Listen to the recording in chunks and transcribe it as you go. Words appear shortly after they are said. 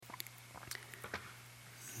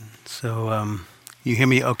So, you hear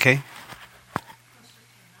me okay?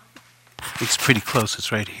 It's pretty close.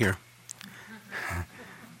 It's right here.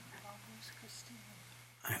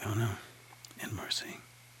 I don't know. In mercy.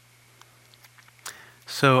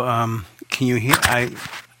 So, can you hear?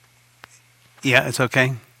 Yeah, it's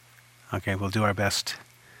okay? Okay, we'll do our best.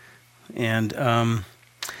 And I'd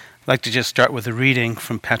like to just start with a reading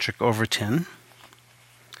from Patrick Overton.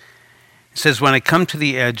 It says, "When I come to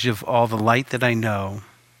the edge of all the light that I know,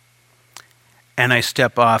 and I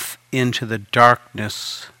step off into the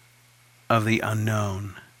darkness of the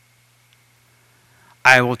unknown,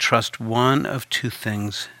 I will trust one of two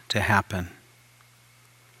things to happen.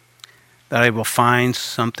 That I will find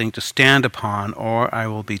something to stand upon, or I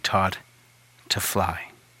will be taught to fly.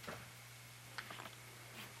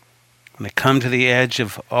 When I come to the edge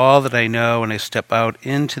of all that I know and I step out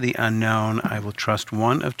into the unknown, I will trust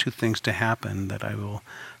one of two things to happen, that I will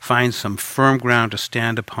find some firm ground to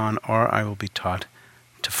stand upon, or I will be taught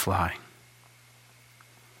to fly."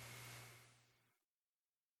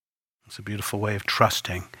 It's a beautiful way of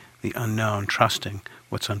trusting the unknown, trusting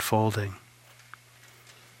what's unfolding.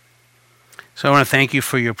 So I want to thank you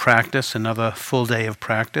for your practice, another full day of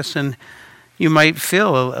practice, and you might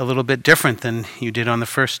feel a little bit different than you did on the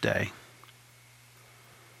first day.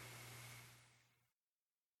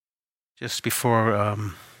 Just before,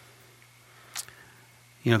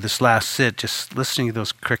 this last sit, just listening to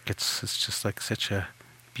those crickets, it's just like such a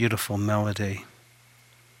beautiful melody.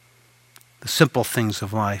 The simple things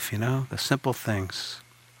of life, the simple things.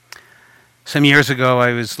 Some years ago,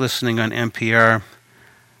 I was listening on NPR,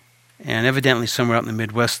 and evidently somewhere out in the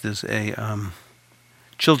Midwest, there's a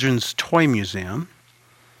children's toy museum,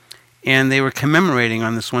 and they were commemorating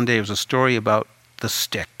on this one day. It was a story about the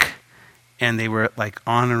stick. And they were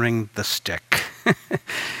honoring the stick.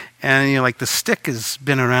 And the stick has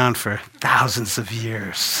been around for thousands of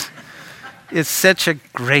years. It's such a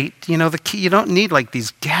great, the key, you don't need these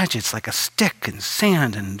gadgets like a stick and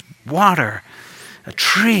sand and water, a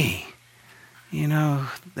tree, the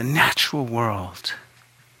natural world.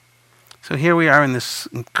 So here we are in this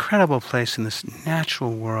incredible place, in this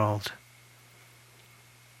natural world.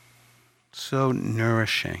 So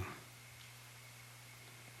nourishing.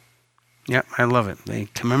 Yeah, I love it. They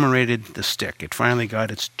commemorated the stick. It finally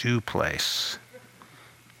got its due place.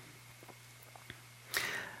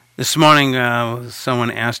 This morning,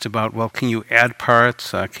 someone asked about, can you add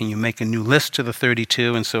parts? Can you make a new list to the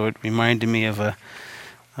 32? And so it reminded me of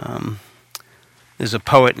there's a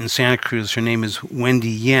poet in Santa Cruz. Her name is Wendy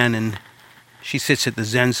Yen, and she sits at the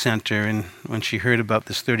Zen Center. And when she heard about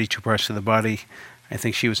this 32 parts of the body, I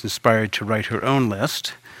think she was inspired to write her own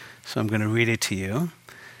list. So I'm going to read it to you.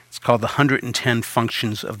 It's called the 110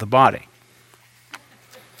 Functions of the Body.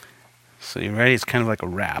 So you ready? It's kind of like a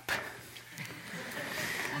rap.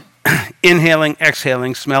 Inhaling,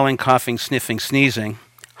 exhaling, smelling, coughing, sniffing, sneezing,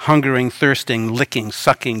 hungering, thirsting, licking,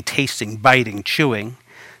 sucking, tasting, biting, chewing,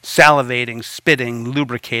 salivating, spitting,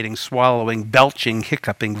 lubricating, swallowing, belching,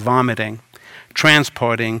 hiccuping, vomiting,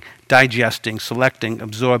 transporting, digesting, selecting,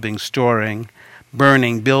 absorbing, storing,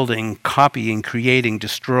 burning, building, copying, creating,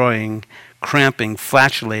 destroying, cramping,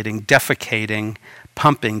 flatulating, defecating,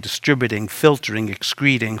 pumping, distributing, filtering,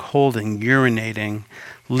 excreting, holding, urinating,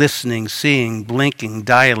 listening, seeing, blinking,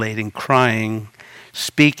 dilating, crying,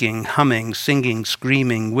 speaking, humming, singing,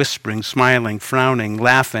 screaming, whispering, smiling, frowning,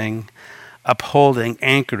 laughing, upholding,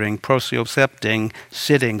 anchoring, propriocepting,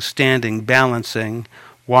 sitting, standing, balancing,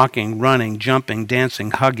 walking, running, jumping, dancing,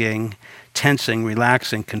 hugging, tensing,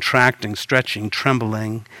 relaxing, contracting, stretching,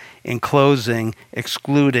 trembling, enclosing,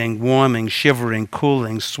 excluding, warming, shivering,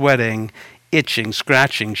 cooling, sweating, itching,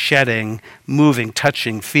 scratching, shedding, moving,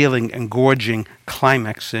 touching, feeling, engorging,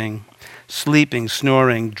 climaxing, sleeping,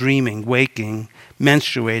 snoring, dreaming, waking,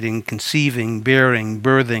 menstruating, conceiving, bearing,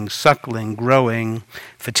 birthing, suckling, growing,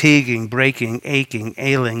 fatiguing, breaking, aching,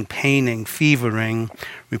 ailing, paining, fevering,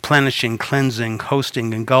 replenishing, cleansing,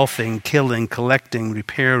 hosting, engulfing, killing, collecting,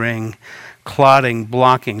 repairing, clotting,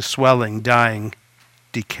 blocking, swelling, dying,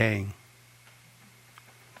 decaying.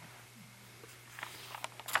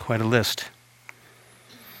 Quite a list.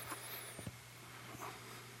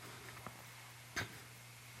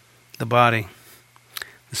 The body,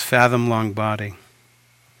 this fathom-long body.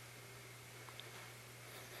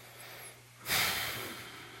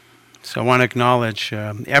 So I want to acknowledge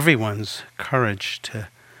everyone's courage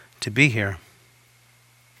to be here.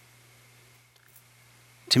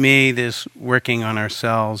 To me, this working on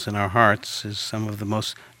ourselves and our hearts is some of the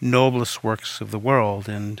most noblest works of the world,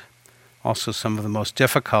 and also some of the most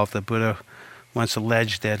difficult. The Buddha once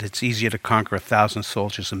alleged that it's easier to conquer 1,000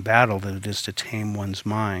 soldiers in battle than it is to tame one's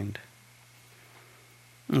mind.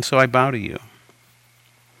 And so I bow to you,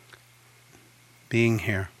 being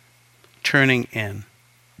here, turning in,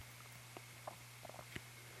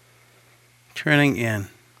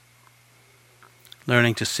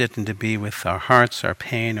 learning to sit and to be with our hearts, our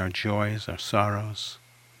pain, our joys, our sorrows.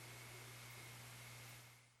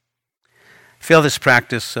 I feel this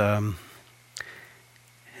practice has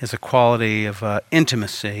a quality of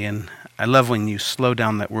intimacy, and I love when you slow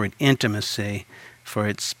down that word intimacy, for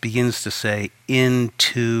it begins to say,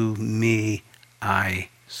 into me I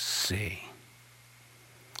see.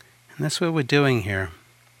 And that's what we're doing here.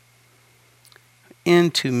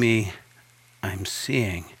 Into me I'm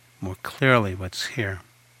seeing more clearly what's here.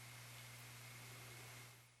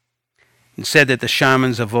 It said that the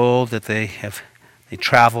shamans of old, that they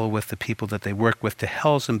travel with the people that they work with to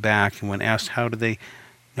hells and back, and when asked how do they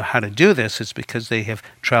know how to do this, it's because they have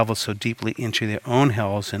traveled so deeply into their own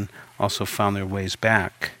hells and also found their ways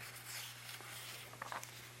back.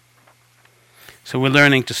 So we're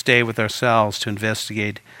learning to stay with ourselves, to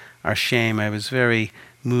investigate our shame. I was very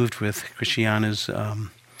moved with Christiana's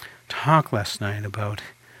talk last night about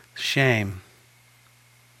shame,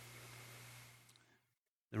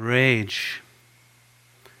 the rage.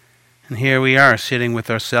 And here we are sitting with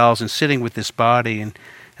ourselves and sitting with this body, and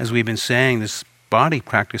as we've been saying, this body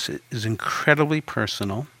practice is incredibly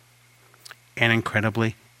personal and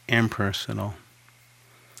incredibly impersonal.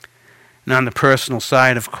 And on the personal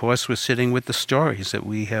side, of course, we're sitting with the stories that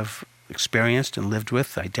we have experienced and lived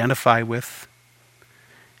with, identify with,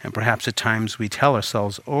 and perhaps at times we tell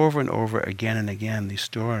ourselves over and over again and again these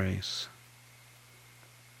stories.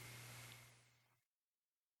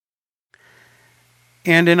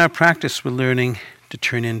 And in our practice, we're learning to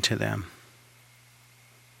turn into them.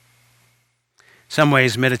 In some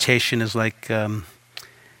ways, meditation is like,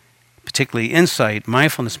 particularly insight,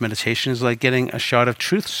 mindfulness meditation is like getting a shot of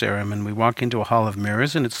truth serum, and we walk into a hall of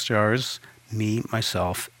mirrors and it stars me,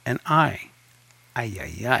 myself, and I. Ay,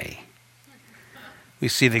 ay, ay. We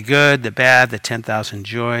see the good, the bad, the 10,000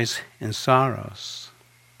 joys and sorrows.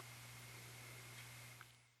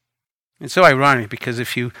 It's so ironic because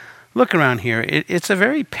if you look around here, it's a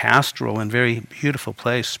very pastoral and very beautiful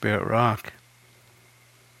place, Spirit Rock.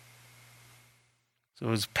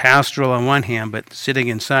 So it's pastoral on one hand, but sitting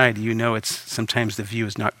inside, it's sometimes the view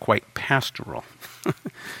is not quite pastoral.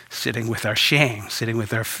 Sitting with our shame, sitting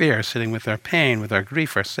with our fear, sitting with our pain, with our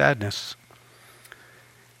grief, our sadness.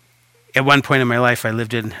 At one point in my life, I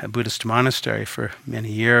lived in a Buddhist monastery for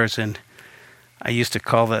many years, and I used to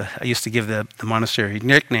give the monastery a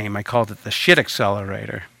nickname. I called it the shit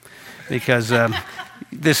accelerator, because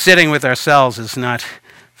this sitting with ourselves is not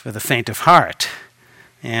for the faint of heart.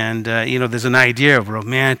 And there's an idea of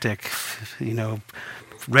romantic,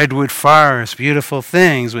 redwood forest, beautiful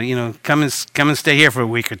things. Well, come and stay here for a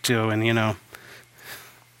week or two, and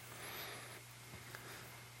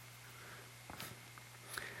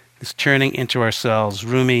this turning into ourselves.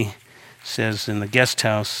 Rumi says in the Guest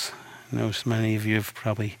House, I know many of you have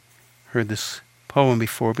probably heard this poem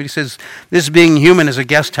before, but he says, this being human is a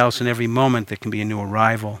guest house, in every moment there can be a new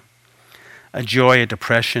arrival. A joy, a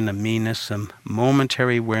depression, a meanness, a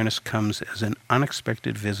momentary awareness comes as an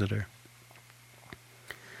unexpected visitor.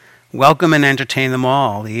 Welcome and entertain them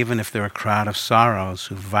all, even if they're a crowd of sorrows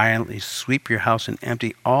who violently sweep your house and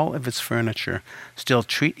empty all of its furniture. Still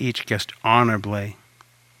treat each guest honorably.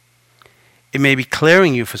 It may be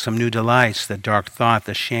clearing you for some new delights, the dark thought,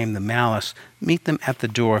 the shame, the malice. Meet them at the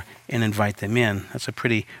door and invite them in. That's a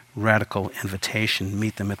pretty radical invitation.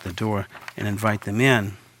 Meet them at the door and invite them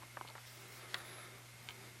in.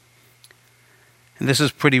 And this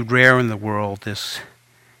is pretty rare in the world, this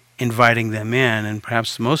inviting them in. And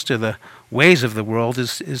perhaps most of the ways of the world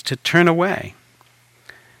is to turn away.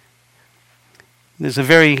 There's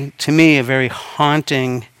to me, a very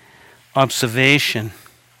haunting observation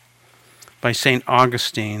by St.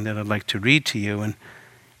 Augustine that I'd like to read to you. And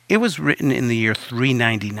it was written in the year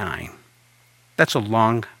 399. That's a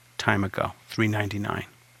long time ago, 399.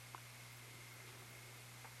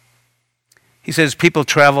 He says, people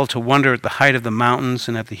travel to wonder at the height of the mountains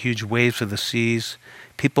and at the huge waves of the seas.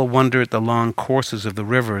 People wonder at the long courses of the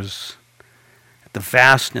rivers, at the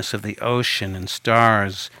vastness of the ocean and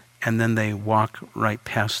stars, and then they walk right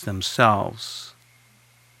past themselves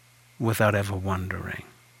without ever wondering.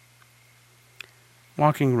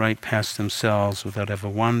 Walking right past themselves without ever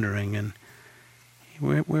wondering, and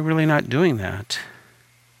we're really not doing that.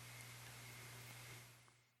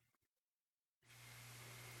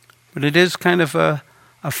 But it is kind of a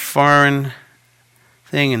foreign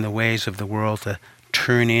thing in the ways of the world to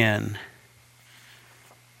turn in.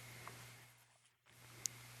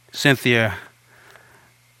 Cynthia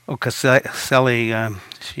Oh, Caselli,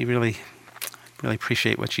 she really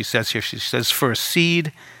appreciate what she says here. She says, for a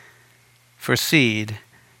seed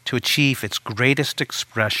to achieve its greatest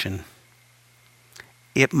expression,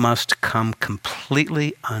 it must come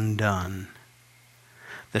completely undone.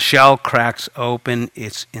 The shell cracks open,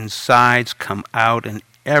 its insides come out, and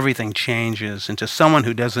everything changes. And to someone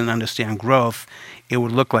who doesn't understand growth, it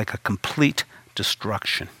would look like a complete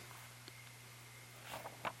destruction.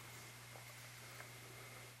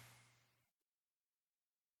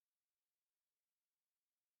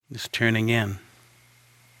 It's turning in.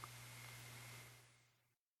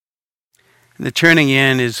 And the turning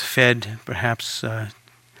in is fed, perhaps, and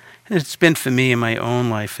it's been for me in my own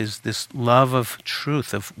life, is this love of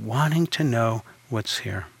truth, of wanting to know what's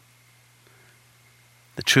here.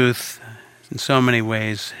 The truth, in so many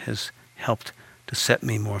ways, has helped to set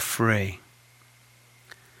me more free.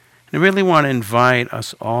 And I really want to invite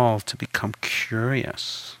us all to become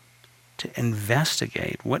curious, to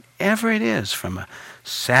investigate whatever it is, from a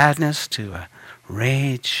sadness to a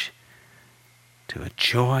rage, to a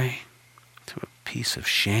joy, to a piece of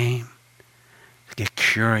shame, to get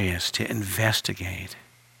curious, to investigate.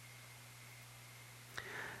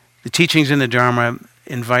 The teachings in the Dharma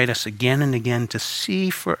invite us again and again to see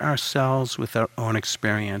for ourselves with our own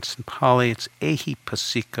experience. In Pali, it's ehi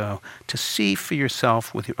pasiko, to see for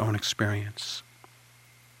yourself with your own experience.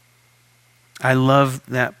 I love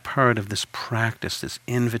that part of this practice, this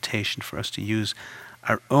invitation for us to use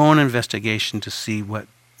our own investigation to see what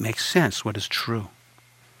makes sense, what is true.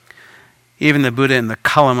 Even the Buddha in the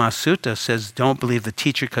Kalama Sutta says, don't believe the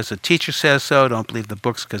teacher because the teacher says so, don't believe the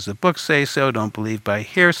books because the books say so, don't believe by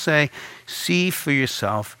hearsay. See for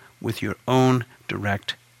yourself with your own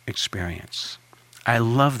direct experience. I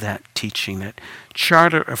love that teaching, that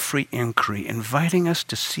charter of free inquiry, inviting us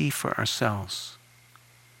to see for ourselves.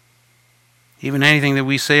 Even anything that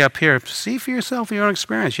we say up here, see for yourself with your own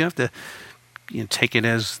experience. You have to take it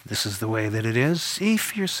as this is the way that it is. See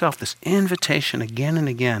for yourself, this invitation again and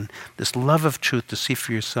again, this love of truth to see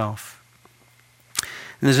for yourself.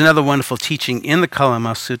 And there's another wonderful teaching in the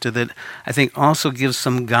Kalama Sutta that I think also gives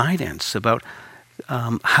some guidance about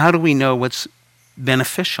how do we know what's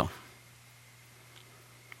beneficial.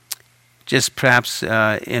 Just perhaps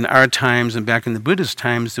in our times and back in the Buddha's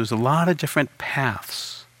times, there was a lot of different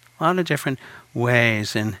paths, a lot of different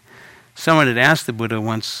ways. And someone had asked the Buddha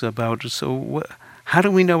once about, how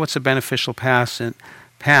do we know what's a beneficial path?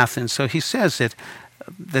 And so he says that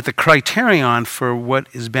the criterion for what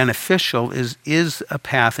is beneficial is a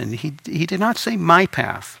path. And he did not say my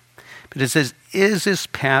path, but it says, is this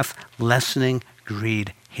path lessening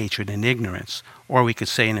greed, hatred, and ignorance? Or we could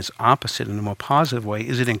say in its opposite, in a more positive way,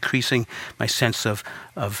 is it increasing my sense of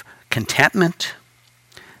contentment,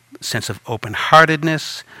 sense of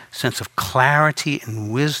open-heartedness, sense of clarity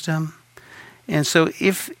and wisdom? And so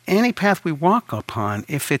if any path we walk upon,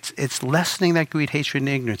 if it's lessening that greed, hatred, and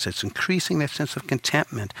ignorance, it's increasing that sense of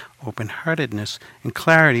contentment, open-heartedness, and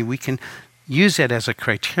clarity, we can use that as a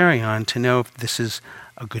criterion to know if this is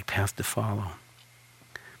a good path to follow.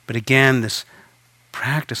 But again, this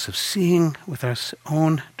practice of seeing with our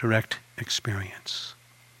own direct experience.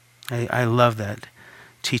 I love that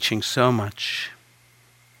teaching so much.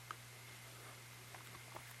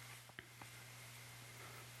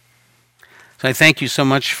 So I thank you so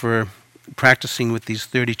much for practicing with these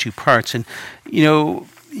 32 parts. And,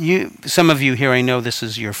 some of you here, I know this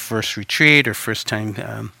is your first retreat or first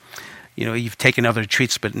time, you've taken other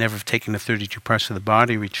retreats but never taken the 32 parts of the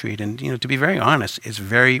body retreat. And, to be very honest, it's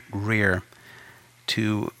very rare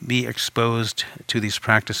to be exposed to these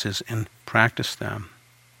practices and practice them.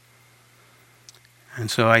 And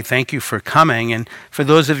so I thank you for coming. And for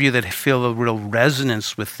those of you that feel a real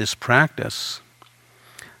resonance with this practice,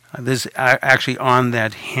 there's actually on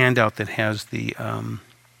that handout that has the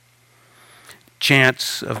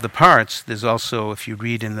chants of the parts, there's also, if you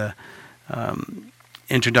read in the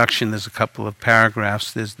introduction, there's a couple of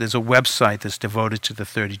paragraphs. There's a website that's devoted to the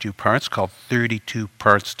 32 parts called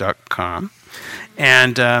 32parts.com.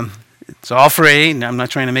 And it's all free. And I'm not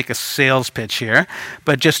trying to make a sales pitch here,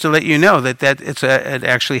 but just to let you know that it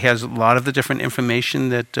actually has a lot of the different information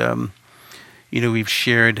that we've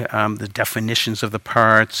shared, the definitions of the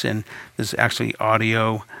parts, and there's actually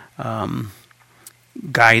audio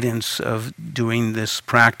guidance of doing this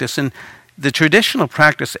practice. And the traditional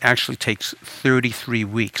practice actually takes 33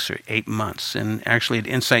 weeks or 8 months. And actually at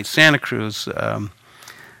Insight Santa Cruz,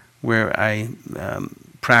 where I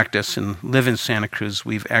practice and live in Santa Cruz,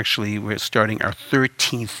 we're starting our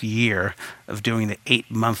 13th year of doing the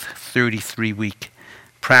 8-month, 33-week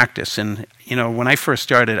practice. And, when I first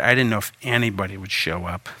started, I didn't know if anybody would show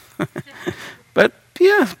up. But,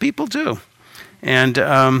 Yeah, people do. And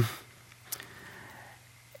so,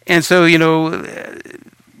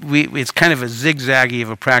 it's kind of a zigzaggy of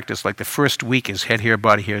a practice. Like the first week is head, hair,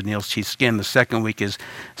 body, hair, nails, teeth, skin. The second week is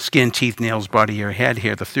skin, teeth, nails, body, hair, head,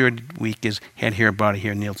 hair. The third week is head, hair, body,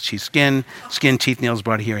 hair, nails, teeth, skin, teeth, nails,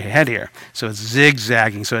 body, hair, head, hair. So it's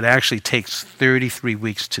zigzagging. So it actually takes 33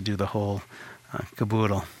 weeks to do the whole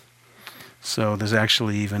caboodle. So there's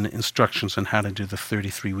actually even instructions on how to do the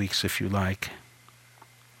 33 weeks if you like.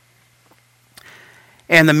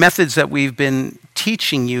 And the methods that we've been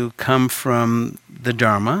teaching you come from the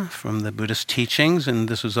Dharma, from the Buddhist teachings, and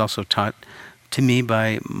this was also taught to me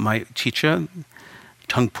by my teacher,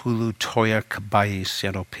 Tungpulu Toya Kabayi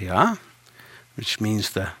Seropea, which means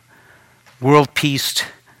the world peace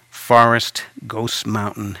forest ghost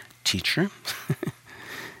mountain teacher.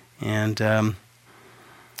 And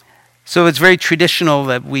so it's very traditional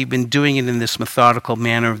that we've been doing it in this methodical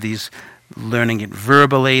manner of these learning it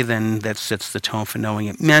verbally, then that sets the tone for knowing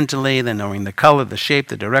it mentally, then knowing the color, the shape,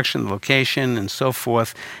 the direction, the location, and so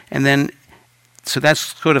forth. And then, so that's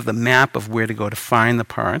sort of the map of where to go to find the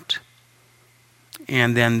part.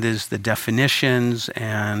 And then there's the definitions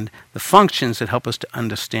and the functions that help us to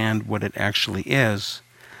understand what it actually is.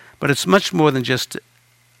 But it's much more than just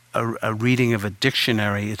a reading of a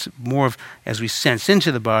dictionary. It's more of, as we sense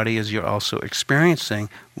into the body, as you're also experiencing,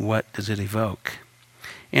 what does it evoke?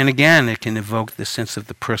 And again, it can evoke the sense of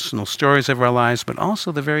the personal stories of our lives, but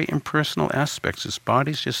also the very impersonal aspects. This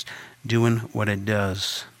body's just doing what it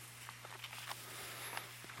does.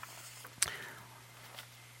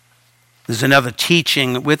 There's another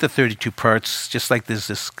teaching with the 32 parts, just like there's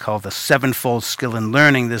this called the sevenfold skill in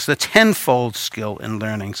learning. There's the tenfold skill in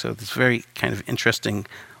learning. So it's very kind of interesting,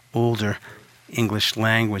 older English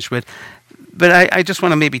language. But I just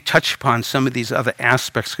want to maybe touch upon some of these other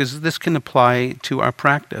aspects because this can apply to our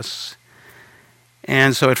practice.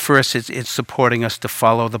 And so at first it's supporting us to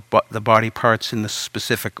follow the body parts in the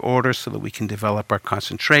specific order so that we can develop our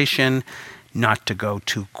concentration, not to go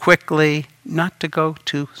too quickly, not to go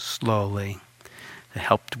too slowly. To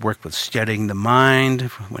help to work with steadying the mind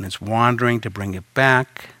when it's wandering, to bring it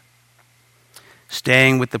back.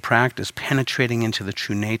 Staying with the practice, penetrating into the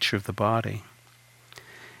true nature of the body.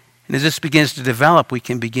 And as this begins to develop, we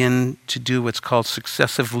can begin to do what's called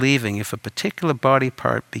successive leaving. If a particular body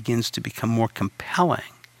part begins to become more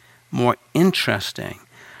compelling, more interesting,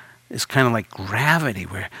 it's kind of like gravity,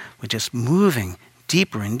 where we're just moving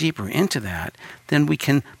deeper and deeper into that, then we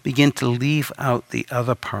can begin to leave out the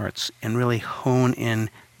other parts and really hone in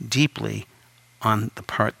deeply on the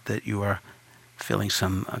part that you are feeling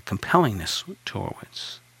some compellingness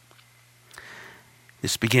towards.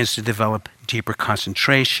 This begins to develop deeper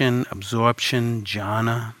concentration, absorption,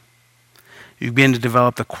 jhana. You begin to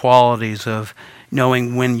develop the qualities of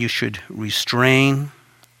knowing when you should restrain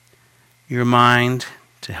your mind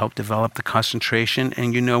to help develop the concentration,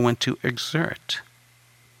 and you know when to exert.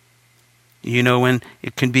 You know when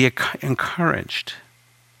it can be encouraged.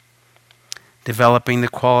 Developing the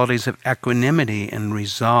qualities of equanimity and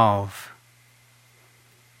resolve.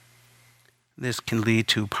 This can lead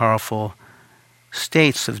to powerful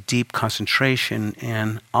states of deep concentration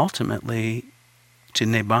and ultimately to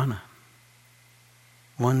nibbana.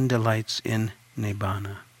 One delights in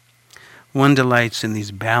nibbana. One delights in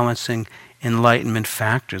these balancing enlightenment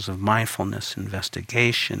factors of mindfulness,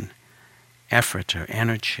 investigation, effort or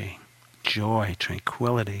energy, joy,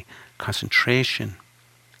 tranquility, concentration,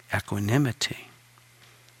 equanimity.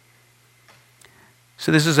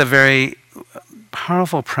 So this is a very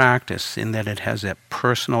powerful practice in that it has that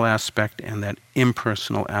personal aspect and that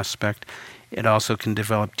impersonal aspect. It also can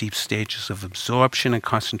develop deep stages of absorption and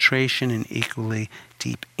concentration and equally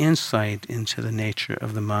deep insight into the nature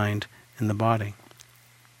of the mind and the body.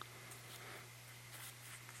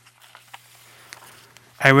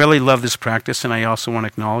 I really love this practice, and I also want to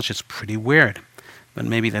acknowledge it's pretty weird. But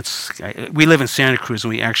maybe we live in Santa Cruz, and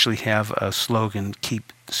we actually have a slogan,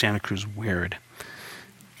 keep Santa Cruz weird.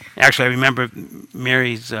 Actually, I remember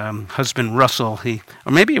Mary's husband, Russell,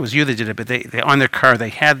 or maybe it was you that did it, but they on their car, they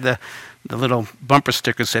had the little bumper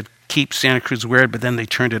sticker that said, keep Santa Cruz weird, but then they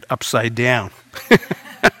turned it upside down.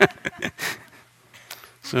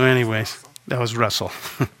 So anyways, that was Russell.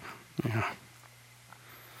 Yeah.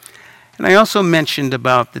 And I also mentioned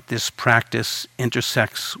about that this practice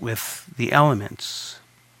intersects with the elements.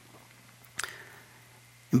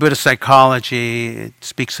 In Buddhist psychology, it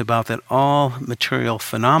speaks about that all material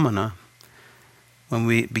phenomena, when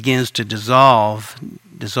it begins to dissolves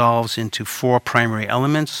into four primary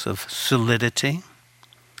elements of solidity,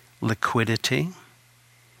 liquidity,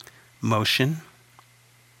 motion,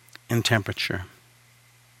 and temperature.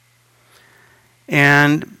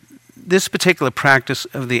 And this particular practice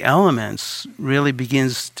of the elements really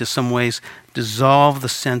begins to some ways dissolve the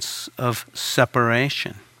sense of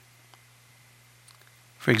separation.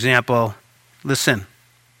 For example, listen.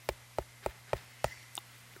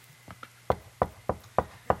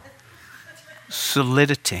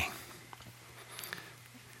 Solidity.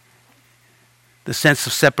 The sense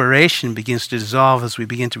of separation begins to dissolve as we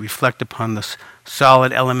begin to reflect upon the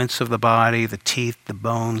solid elements of the body, the teeth, the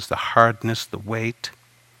bones, the hardness, the weight.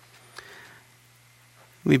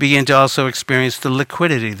 We begin to also experience the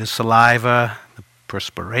liquidity, the saliva, the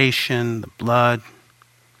perspiration, the blood.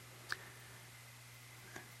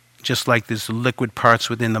 Just like there's the liquid parts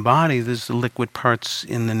within the body, there's the liquid parts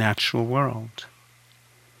in the natural world.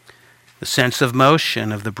 The sense of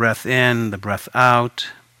motion of the breath in, the breath out,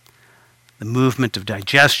 the movement of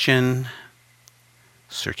digestion,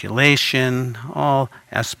 circulation, all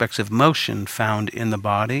aspects of motion found in the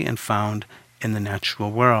body and found in the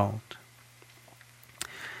natural world.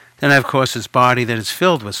 Then, of course, this body that is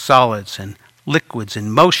filled with solids and liquids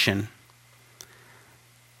in motion,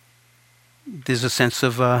 there's a sense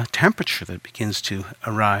of temperature that begins to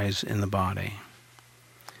arise in the body.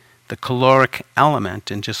 The caloric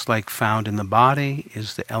element, and just like found in the body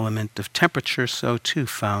is the element of temperature, so too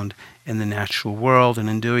found in the natural world. And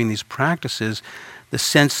in doing these practices, the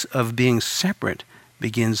sense of being separate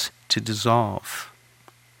begins to dissolve.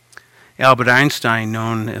 Albert Einstein,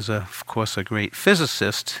 known as, of course, a great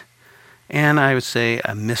physicist, and I would say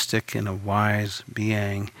a mystic and a wise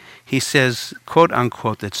being, he says, quote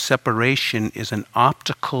unquote, that separation is an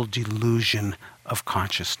optical delusion of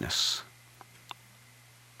consciousness.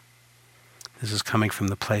 This is coming from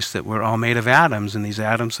the place that we're all made of atoms, and these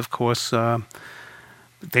atoms, of course,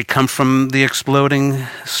 they come from the exploding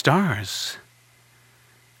stars,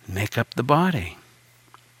 make up the body.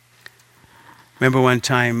 Remember one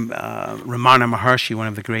time, Ramana Maharshi, one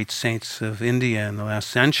of the great saints of India in the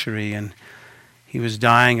last century, and he was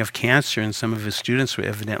dying of cancer, and some of his students were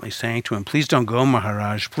evidently saying to him, "Please don't go,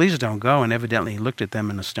 Maharaj, please don't go." And evidently he looked at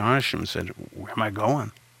them in astonishment and said, "Where am I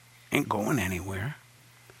going? I ain't going anywhere."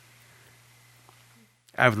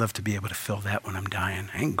 I would love to be able to feel that when I'm dying.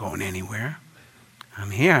 I ain't going anywhere.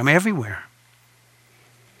 I'm here, I'm everywhere.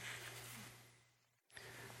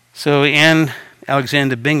 So Anne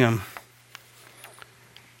Alexander Bingham,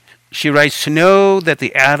 she writes, "To know that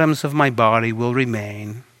the atoms of my body will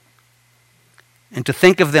remain, and to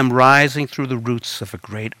think of them rising through the roots of a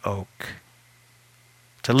great oak,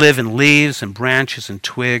 to live in leaves and branches and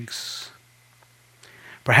twigs,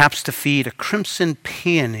 perhaps to feed a crimson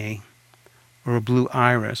peony or a blue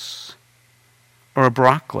iris or a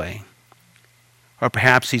broccoli, or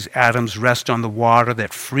perhaps these atoms rest on the water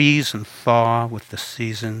that freeze and thaw with the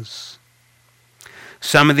seasons.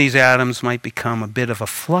 Some of these atoms might become a bit of a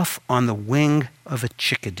fluff on the wing of a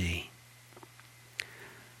chickadee,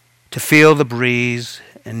 to feel the breeze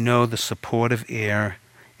and know the support of air,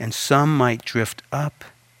 and some might drift up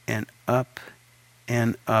and up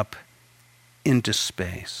and up into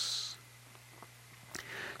space.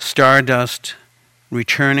 Stardust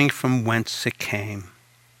returning from whence it came.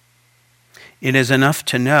 It is enough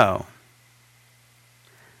to know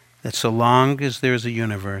that so long as there is a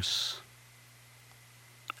universe,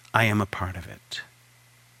 I am a part of it.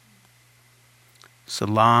 So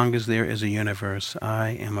long as there is a universe, I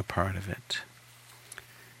am a part of it."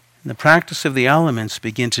 And the practice of the elements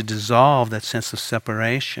begin to dissolve that sense of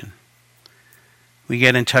separation. We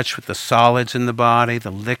get in touch with the solids in the body,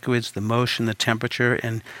 the liquids, the motion, the temperature,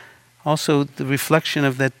 and also the reflection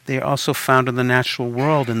of that they're also found in the natural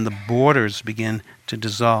world, and the borders begin to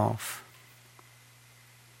dissolve.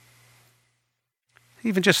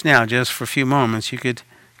 Even just now, just for a few moments, you could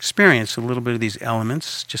experience a little bit of these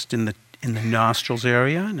elements just in the nostrils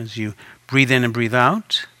area, and as you breathe in and breathe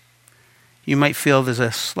out, you might feel there's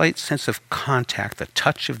a slight sense of contact, the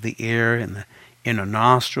touch of the air in the inner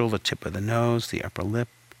nostril, the tip of the nose, the upper lip.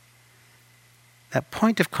 That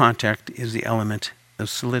point of contact is the element of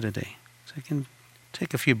solidity. So you can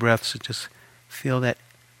take a few breaths and just feel that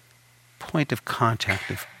point of contact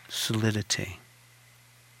of solidity.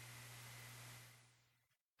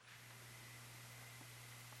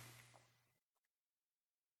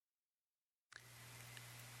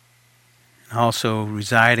 Also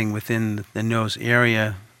residing within the nose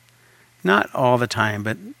area, not all the time,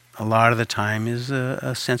 but a lot of the time, is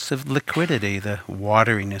a sense of liquidity, the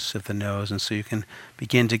wateriness of the nose. And so you can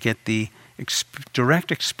begin to get the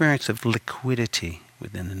direct experience of liquidity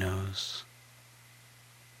within the nose.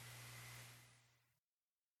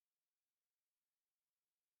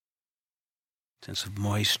 Sense of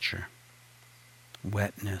moisture,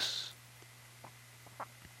 wetness.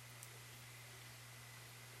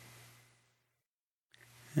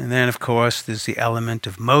 And then, of course, there's the element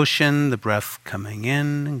of motion, the breath coming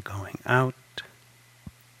in and going out.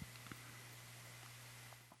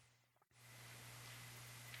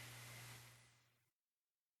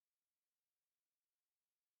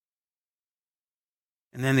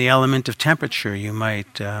 And then the element of temperature. You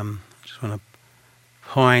might just want to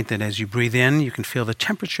point that as you breathe in, you can feel the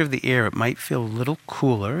temperature of the air. It might feel a little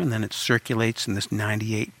cooler, and then it circulates in this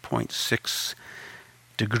 98.6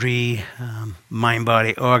 degree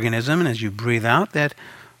mind-body organism. And as you breathe out, that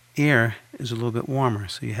air is a little bit warmer.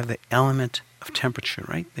 So you have the element of temperature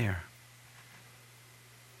right there.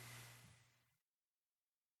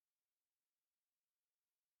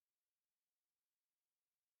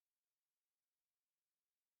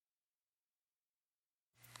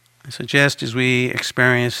 So just as we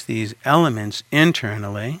experience these elements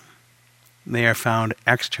internally, they are found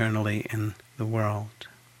externally in the world.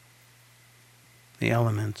 The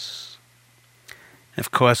elements. And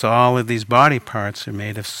of course, all of these body parts are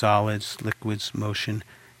made of solids, liquids, motion,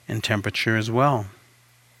 and temperature as well.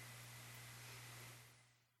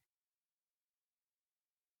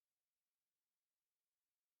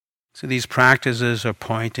 So these practices are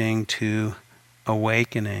pointing to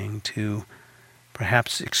awakening, to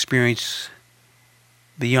perhaps experience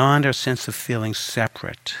beyond our sense of feeling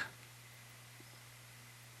separate.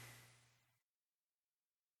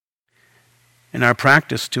 And our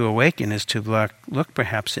practice to awaken is to look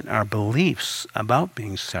perhaps at our beliefs about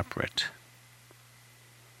being separate.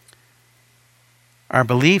 Our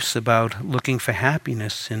beliefs about looking for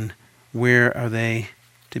happiness, and where are they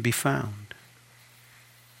to be found?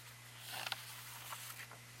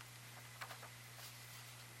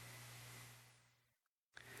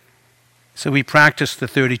 So we practice the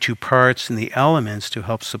 32 parts and the elements to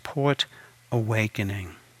help support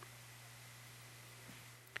awakening.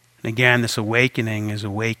 And again, this awakening is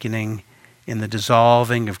awakening in the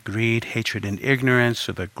dissolving of greed, hatred, and ignorance,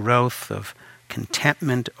 or the growth of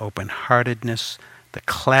contentment, open-heartedness, the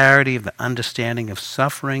clarity of the understanding of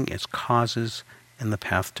suffering, its causes, and the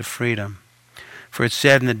path to freedom. For it's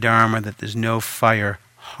said in the Dharma that there's no fire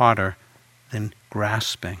hotter than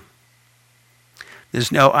grasping.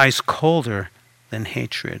 There's no ice colder than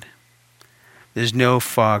hatred. There's no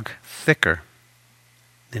fog thicker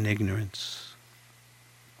than ignorance.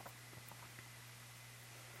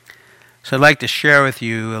 So I'd like to share with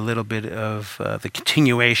you a little bit of the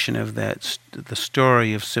continuation of the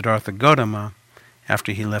story of Siddhartha Gautama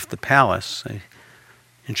after he left the palace. I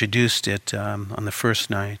introduced it on the first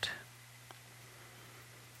night.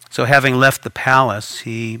 So having left the palace,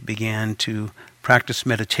 he began to practice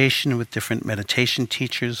meditation with different meditation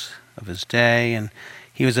teachers of his day, and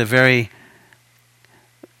he was a very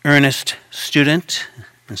earnest student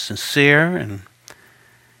and sincere and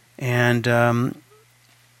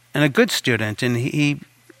a good student, and he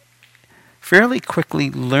fairly quickly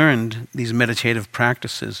learned these meditative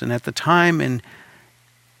practices. And at the time in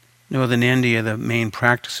northern India, the main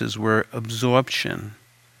practices were absorption,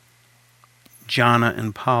 jhana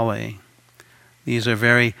and pali. These are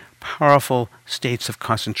very powerful states of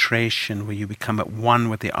concentration where you become at one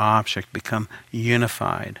with the object, become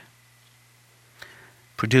unified,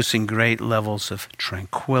 producing great levels of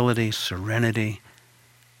tranquility, serenity,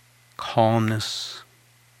 calmness,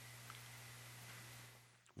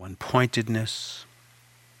 one-pointedness.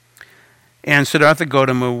 And Siddhartha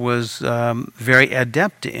Gautama was very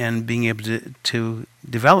adept in being able to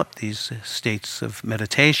develop these states of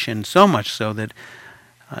meditation, so much so that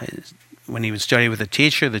when he would study with a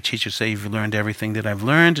teacher, the teacher would say, "You've learned everything that I've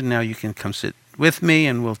learned, and now you can come sit with me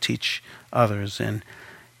and we'll teach others." And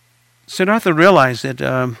Siddhartha realized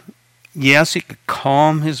that, yes, he could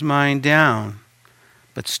calm his mind down,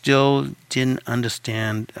 but still didn't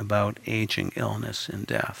understand about aging, illness, and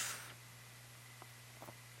death.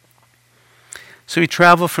 So he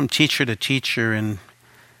traveled from teacher to teacher and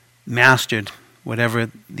mastered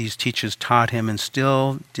whatever these teachers taught him, and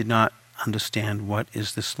still did not understand what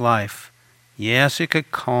is this life. Yes, he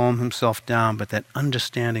could calm himself down, but that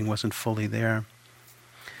understanding wasn't fully there.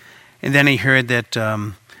 And then he heard that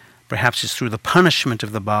perhaps it's through the punishment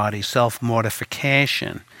of the body,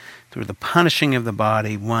 self-mortification, through the punishing of the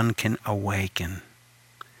body, one can awaken.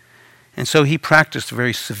 And so he practiced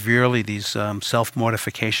very severely these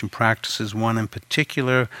self-mortification practices, one in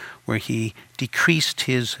particular where he decreased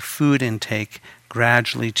his food intake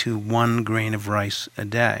gradually to 1 grain of rice a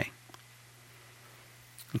day.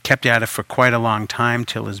 He kept at it for quite a long time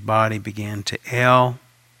till his body began to ail,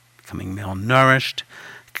 becoming malnourished,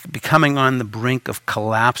 becoming on the brink of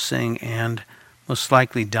collapsing and most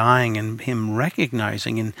likely dying, and him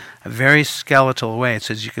recognizing in a very skeletal way. It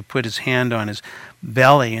says you could put his hand on his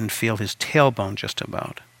belly and feel his tailbone just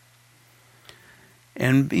about.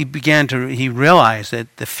 And he realized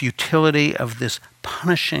that the futility of this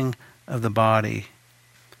punishing of the body,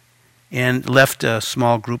 and left a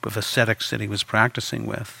small group of ascetics that he was practicing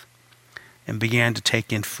with and began to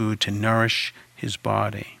take in food to nourish his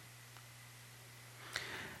body.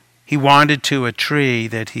 He wandered to a tree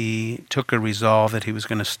that he took a resolve that he was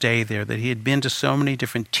going to stay there, that he had been to so many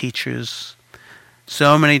different teachers,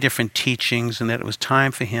 so many different teachings, and that it was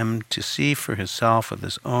time for him to see for himself with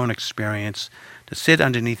his own experience, to sit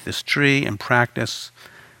underneath this tree and practice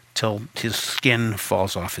till his skin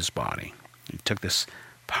falls off his body. He took this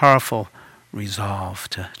powerful resolve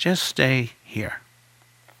to just stay here.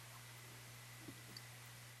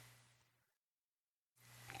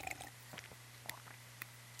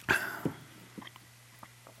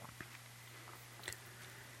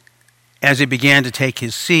 As he began to take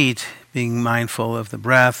his seat, being mindful of the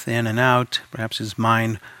breath in and out, perhaps his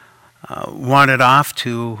mind wandered off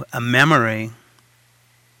to a memory.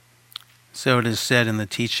 So it is said in the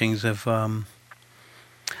teachings of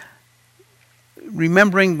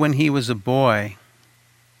remembering when he was a boy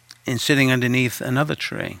and sitting underneath another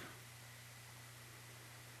tree.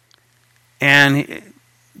 And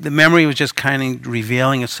the memory was just kind of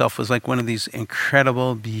revealing itself. It was like one of these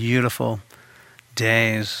incredible, beautiful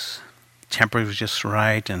days. Temperature was just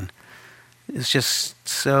right, and it's just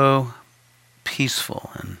so peaceful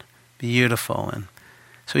and beautiful. And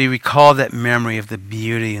so he recalled that memory of the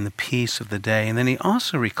beauty and the peace of the day. And then he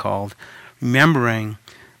also recalled remembering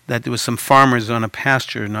that there was some farmers on a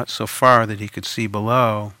pasture not so far that he could see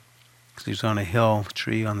below, because he was on a hill,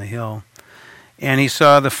 tree on the hill. And he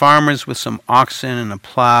saw the farmers with some oxen and a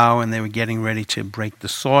plow, and they were getting ready to break the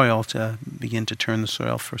soil, to begin to turn the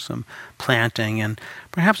soil for some planting. And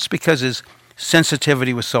perhaps because his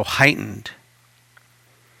sensitivity was so heightened,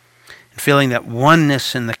 and feeling that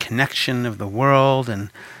oneness in the connection of the world and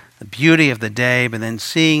the beauty of the day, but then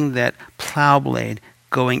seeing that plow blade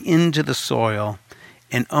going into the soil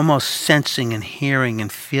and almost sensing and hearing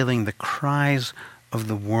and feeling the cries of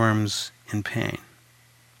the worms in pain.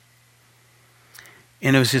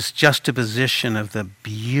 And it was this juxtaposition of the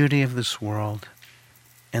beauty of this world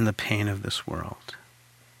and the pain of this world.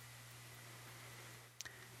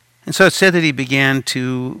 And so it said that he began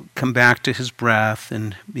to come back to his breath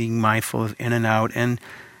and being mindful of in and out. And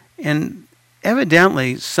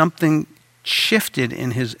evidently something shifted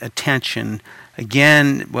in his attention.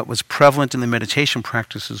 Again, what was prevalent in the meditation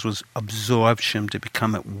practices was absorption, to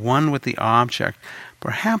become at one with the object,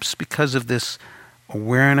 perhaps because of this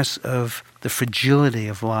awareness of the fragility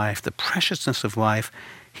of life, the preciousness of life.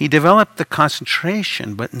 He developed the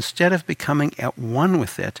concentration, but instead of becoming at one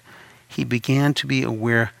with it, he began to be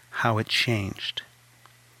aware how it changed,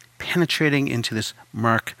 penetrating into this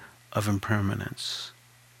murk of impermanence.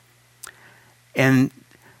 And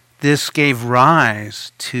this gave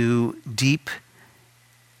rise to deep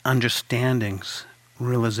understandings,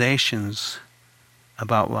 realizations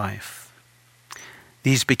about life.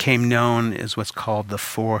 These became known as what's called the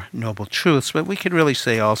Four Noble Truths, but we could really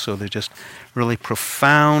say also they're just really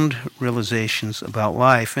profound realizations about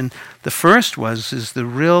life. And the first is the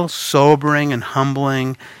real sobering and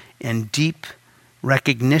humbling and deep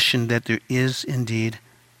recognition that there is indeed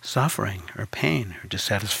suffering or pain or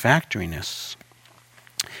dissatisfactoriness.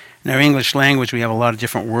 In our English language, we have a lot of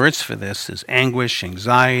different words for this. There's anguish,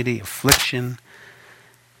 anxiety, affliction,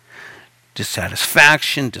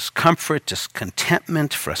 dissatisfaction, discomfort,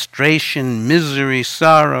 discontentment, frustration, misery,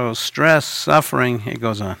 sorrow, stress, suffering. It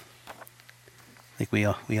goes on. I think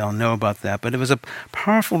we all know about that. But it was a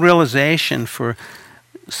powerful realization for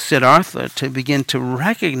Siddhartha to begin to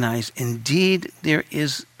recognize, indeed, there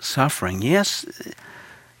is suffering. Yes,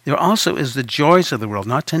 there also is the joys of the world,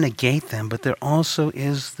 not to negate them, but there also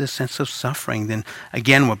is this sense of suffering. Then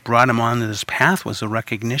again, what brought him onto this path was a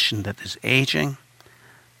recognition that there's aging,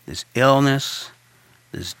 there's illness,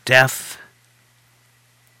 there's death,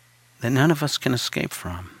 that none of us can escape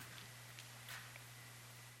from.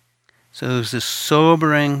 So there's this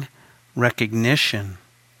sobering recognition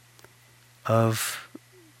of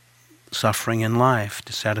suffering in life,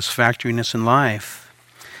 dissatisfactoriness in life.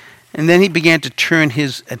 And then he began to turn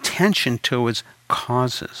his attention towards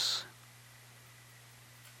causes.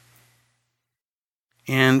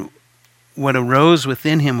 And what arose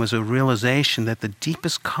within him was a realization that the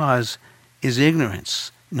deepest cause is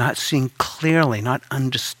ignorance, not seeing clearly, not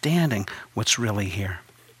understanding what's really here.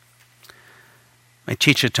 My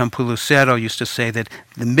teacher, Tampulu Sero, used to say that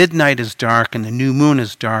the midnight is dark and the new moon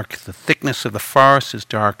is dark, the thickness of the forest is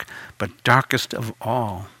dark, but darkest of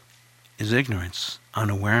all is ignorance,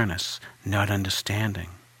 unawareness, not understanding.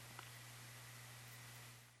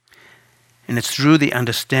 And it's through the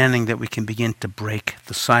understanding that we can begin to break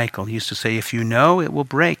the cycle. He used to say, if you know, it will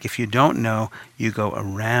break. If you don't know, you go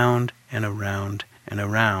around and around and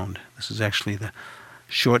around. This is actually the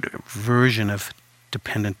short version of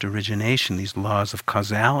dependent origination, these laws of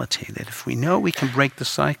causality, that if we know, we can break the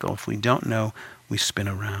cycle. If we don't know, we spin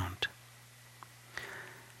around.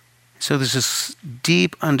 So there's this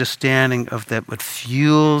deep understanding of that what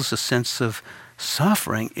fuels a sense of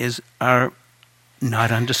suffering is our not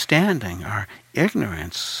understanding, our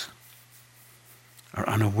ignorance, our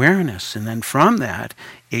unawareness. And then from that,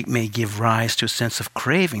 it may give rise to a sense of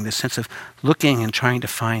craving, the sense of looking and trying to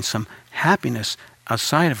find some happiness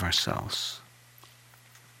outside of ourselves.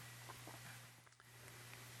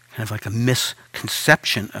 Kind of like a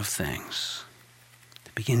misconception of things.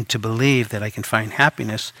 To begin to believe that I can find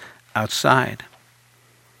happiness outside.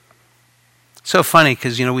 So funny,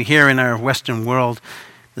 because we hear in our Western world,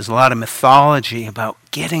 there's a lot of mythology about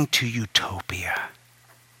getting to utopia.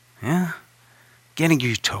 Yeah? Getting to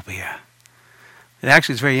utopia. It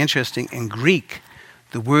actually is very interesting. In Greek,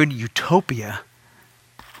 the word utopia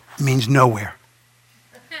means nowhere.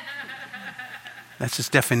 That's its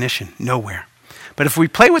definition, nowhere. But if we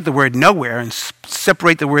play with the word nowhere and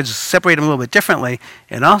separate the words, separate them a little bit differently,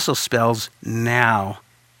 it also spells now,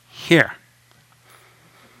 here.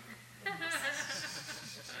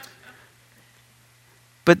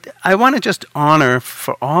 But I want to just honor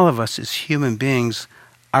for all of us as human beings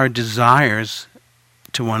our desires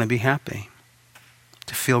to want to be happy,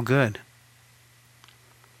 to feel good.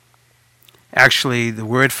 Actually, the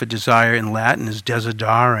word for desire in Latin is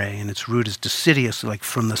desiderare, and its root is desidious, like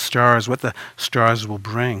from the stars, what the stars will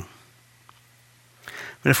bring.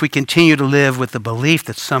 But if we continue to live with the belief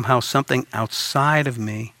that somehow something outside of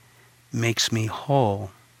me makes me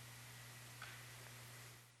whole,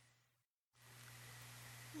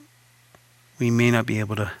 we may not be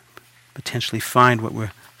able to potentially find what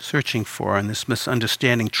we're searching for, and this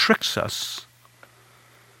misunderstanding tricks us.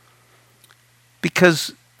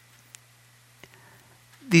 Because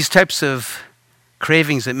these types of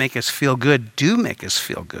cravings that make us feel good do make us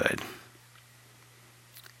feel good.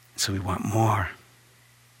 So we want more.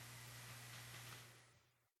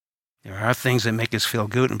 There are things that make us feel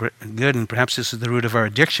good, and perhaps this is the root of our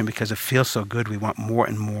addiction, because it feels so good, we want more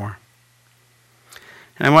and more.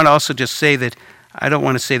 And I want to also just say that I don't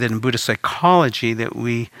want to say that in Buddhist psychology that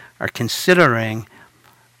we are considering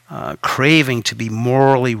craving to be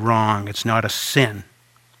morally wrong. It's not a sin.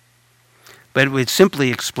 But it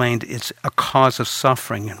simply explained it's a cause of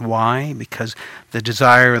suffering. And why? Because the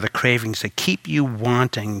desire or the cravings that keep you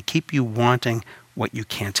wanting what you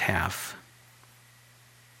can't have.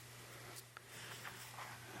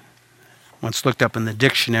 Once looked up in the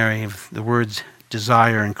dictionary of the words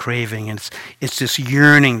desire and craving, and it's this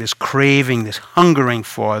yearning, this craving, this hungering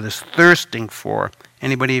for, this thirsting for.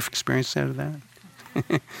 Anybody have experienced that of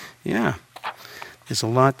that? Yeah. There's a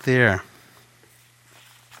lot there.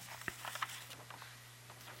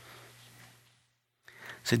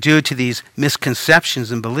 So due to these misconceptions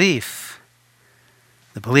and belief,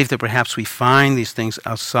 the belief that perhaps we find these things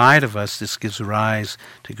outside of us, this gives rise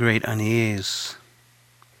to great unease.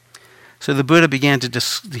 So the Buddha began to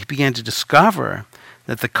discover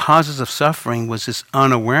that the causes of suffering was this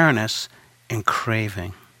unawareness and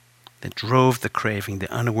craving that drove the craving.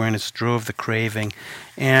 The unawareness drove the craving.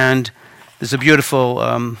 And there's a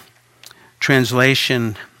beautiful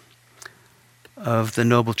translation of the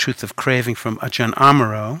Noble Truth of Craving from Ajahn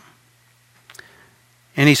Amaro.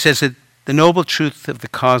 And he says that the noble truth of the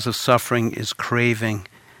cause of suffering is craving,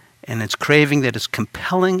 and it's craving that is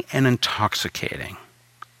compelling and intoxicating.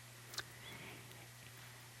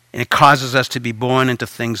 And it causes us to be born into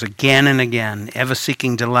things again and again, ever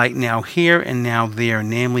seeking delight now here and now there,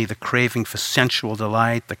 namely the craving for sensual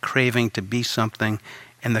delight, the craving to be something,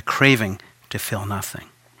 and the craving to feel nothing.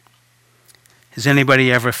 Has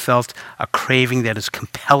anybody ever felt a craving that is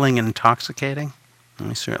compelling and intoxicating?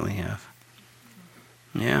 I certainly have.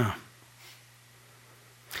 Yeah.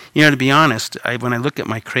 To be honest, when I look at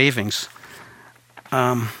my cravings,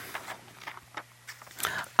 I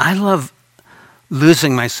love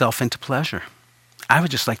losing myself into pleasure. I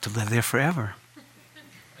would just like to live there forever.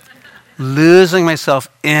 Losing myself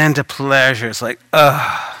into pleasure. It's like,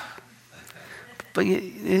 ugh. But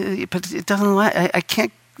it doesn't. I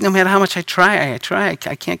can't. No matter how much I try, I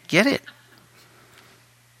can't get it.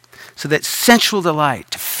 So that sensual delight,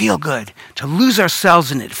 to feel good, to lose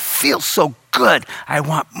ourselves in it, feels so good, I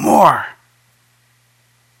want more.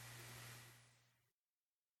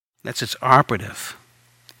 That's its operative.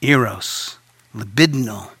 Eros,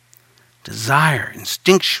 libidinal, desire,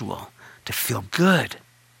 instinctual, to feel good.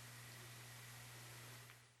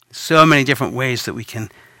 So many different ways that we can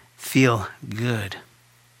feel good.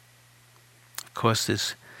 Of course,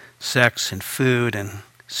 there's sex and food and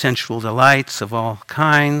sensual delights of all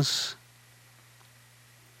kinds.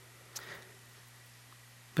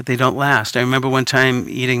 But they don't last. I remember one time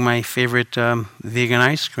eating my favorite vegan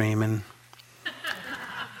ice cream, and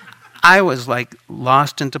I was like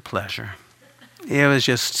lost into pleasure. It was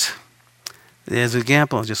just, as an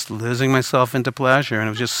example, just losing myself into pleasure. And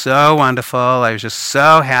it was just so wonderful. I was just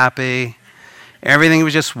so happy. Everything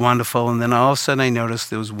was just wonderful. And then all of a sudden I noticed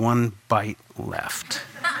there was one bite left.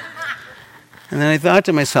 And then I thought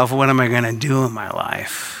to myself, what am I going to do in my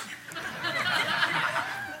life?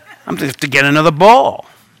 I'm going to have to get another bowl.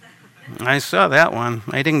 I saw that one.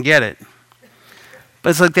 I didn't get it.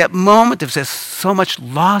 But it's like that moment of just so much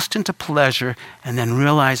lost into pleasure and then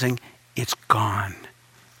realizing it's gone.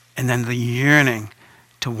 And then the yearning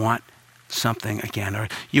to want something again. Or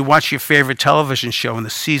you watch your favorite television show and the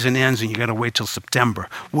season ends and you got to wait till September.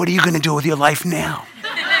 What are you going to do with your life now?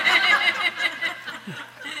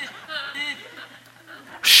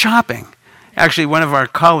 Shopping. Actually, one of our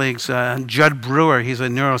colleagues, Judd Brewer, he's a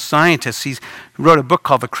neuroscientist. He wrote a book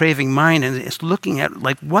called The Craving Mind, and it's looking at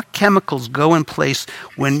like what chemicals go in place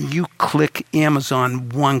when you click Amazon,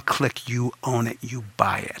 one click, you own it, you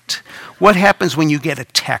buy it. What happens when you get a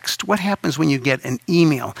text? What happens when you get an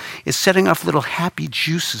email? It's setting off little happy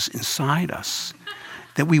juices inside us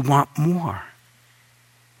that we want more.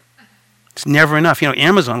 It's never enough.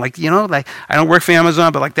 Amazon, like I don't work for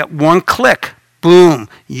Amazon, but like that one click, boom,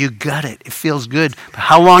 you got it. It feels good. But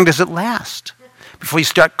how long does it last? Before you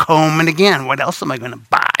start combing again, what else am I going to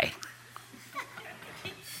buy?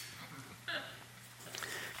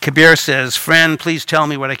 Kabir says, friend, please tell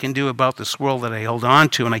me what I can do about this world that I hold on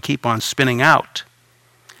to and I keep on spinning out.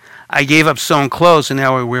 I gave up sewn clothes and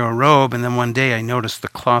now I wear a robe, and then one day I noticed the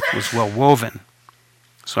cloth was well woven.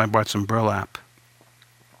 So I bought some burlap.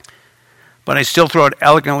 But I still throw it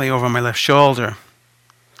elegantly over my left shoulder.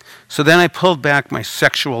 So then I pulled back my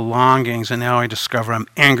sexual longings, and now I discover I'm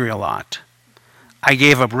angry a lot. I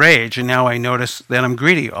gave up rage, and now I notice that I'm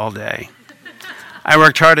greedy all day. I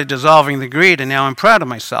worked hard at dissolving the greed, and now I'm proud of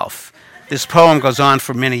myself. This poem goes on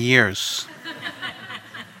for many years.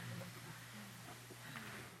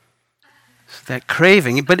 That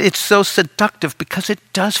craving, but it's so seductive because it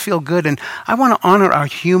does feel good, and I want to honor our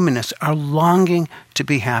humanness, our longing to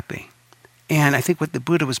be happy. And I think what the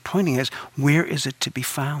Buddha was pointing is, where is it to be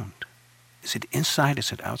found? Is it inside?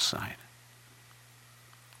 Is it outside?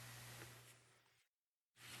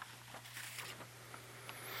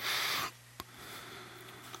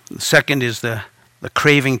 The second is the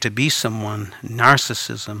craving to be someone,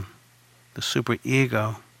 narcissism, the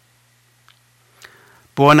superego.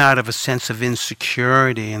 Born out of a sense of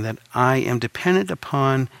insecurity and that I am dependent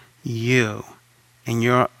upon you and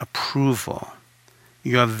your approval,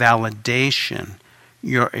 your validation,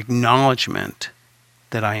 your acknowledgement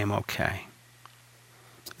that I am okay.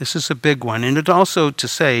 This is a big one. And it also, to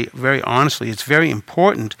say very honestly, it's very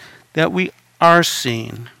important that we are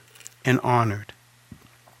seen and honored.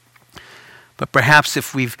 But perhaps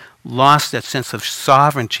if we've lost that sense of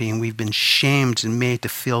sovereignty and we've been shamed and made to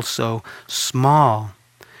feel so small,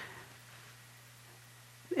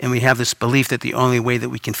 and we have this belief that the only way that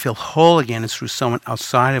we can feel whole again is through someone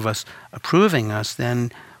outside of us approving us,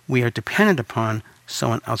 then we are dependent upon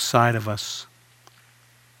someone outside of us.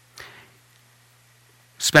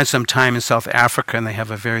 Spent some time in South Africa, and they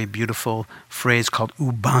have a very beautiful phrase called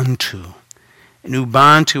Ubuntu. And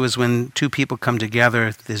Ubuntu is when two people come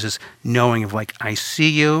together, there's this knowing of like, I see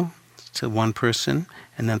you, to one person,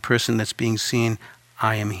 and then the person that's being seen,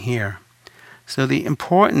 I am here. So the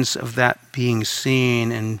importance of that being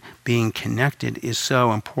seen and being connected is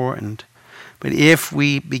so important. But if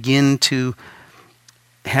we begin to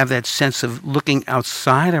have that sense of looking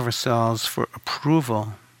outside of ourselves for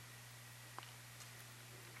approval,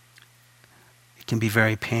 it can be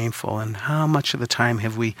very painful. And how much of the time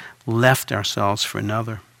have we left ourselves for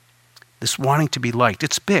another? This wanting to be liked,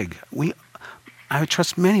 it's big. I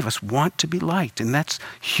trust many of us want to be liked, and that's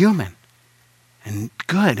human and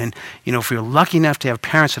good. And, if we're lucky enough to have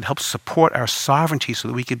parents that help support our sovereignty so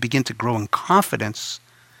that we could begin to grow in confidence,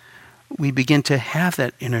 we begin to have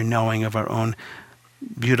that inner knowing of our own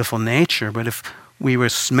beautiful nature. But if we were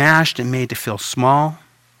smashed and made to feel small,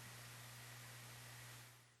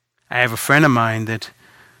 I have a friend of mine that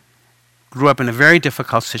grew up in a very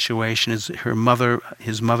difficult situation.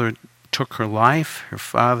 His mother took her life.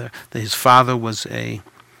 His father was a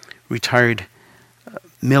retired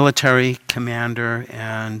military commander,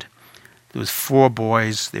 and there was 4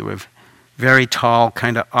 boys. They were very tall,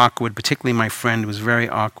 kind of awkward. Particularly my friend was very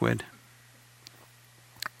awkward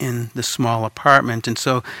in the small apartment. And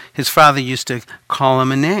so his father used to call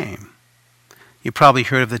him a name. You probably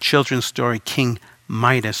heard of the children's story, King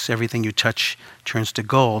Midas, everything you touch turns to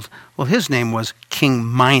gold. Well, his name was King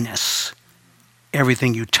Minos.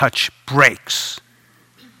 Everything you touch breaks.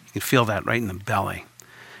 You can feel that right in the belly.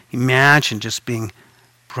 Imagine just being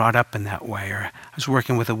brought up in that way. Or I was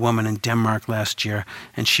working with a woman in Denmark last year,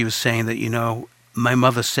 and she was saying that, my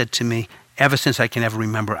mother said to me, ever since I can ever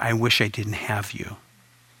remember, I wish I didn't have you.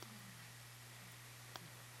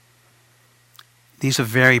 These are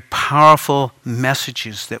very powerful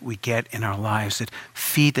messages that we get in our lives that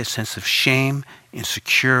feed that sense of shame,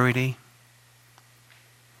 insecurity.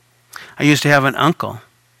 I used to have an uncle.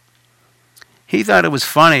 He thought it was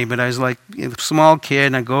funny, but I was like a small kid,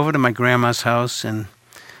 and I'd go over to my grandma's house, and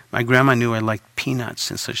my grandma knew I liked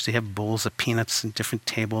peanuts, and so she'd have bowls of peanuts and different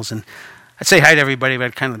tables, and I'd say hi to everybody, but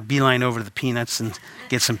I'd kind of beeline over to the peanuts and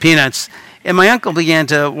get some peanuts. And my uncle began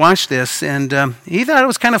to watch this, and he thought it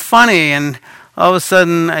was kind of funny, and all of a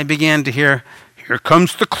sudden I began to hear, here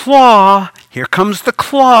comes the claw, here comes the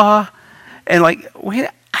claw. And wait,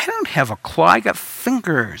 I don't have a claw, I got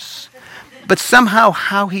fingers. But somehow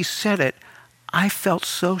how he said it, I felt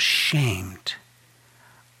so shamed.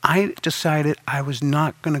 I decided I was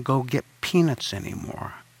not going to go get peanuts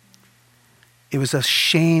anymore. It was a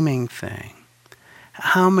shaming thing.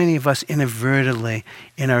 How many of us inadvertently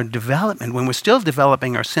in our development, when we're still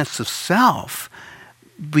developing our sense of self,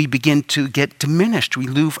 we begin to get diminished. We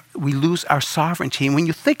lose our sovereignty. And when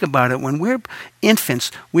you think about it, when we're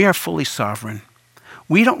infants, we are fully sovereign.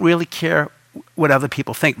 We don't really care what other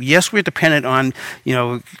people think. Yes, we're dependent on,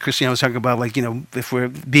 Christiane was talking about, if we're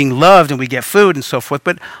being loved and we get food and so forth,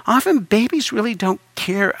 but often babies really don't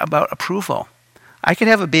care about approval. I could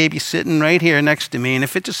have a baby sitting right here next to me, and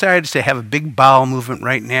if it decided to have a big bowel movement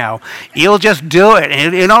right now, it'll just do it.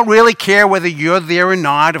 And it don't really care whether you're there or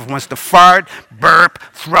not, if it wants to fart, burp,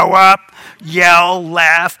 throw up, yell,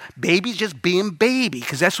 laugh. Baby's just being baby,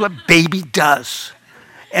 because that's what baby does.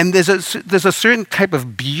 And there's a certain type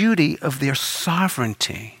of beauty of their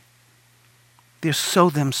sovereignty. They're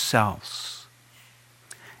so themselves.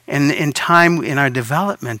 And in time, in our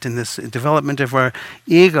development, in this development of our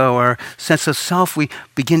ego, our sense of self, we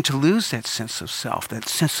begin to lose that sense of self, that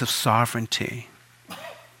sense of sovereignty.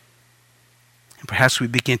 And perhaps we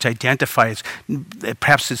begin to identify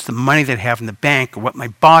perhaps it's the money that I have in the bank, or what my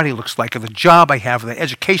body looks like, or the job I have, or the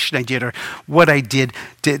education I did, or what I did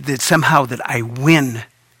that somehow that I win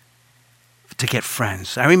to get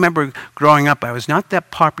friends. I remember growing up, I was not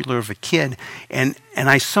that popular of a kid, and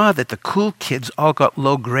I saw that the cool kids all got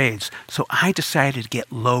low grades, so I decided to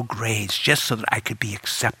get low grades just so that I could be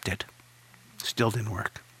accepted. Still didn't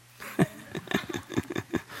work.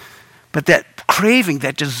 But that craving,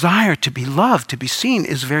 that desire to be loved, to be seen,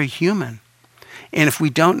 is very human. And if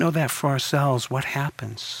we don't know that for ourselves, what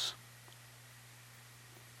happens?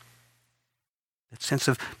 That sense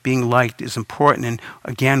of being liked is important. And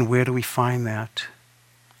again, where do we find that?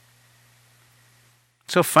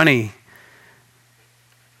 It's so funny.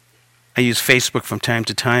 I use Facebook from time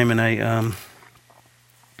to time, and I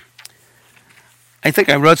think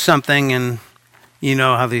I wrote something, and you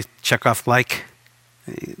know how they check off like.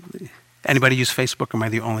 Anybody use Facebook, or am I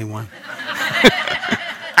the only one?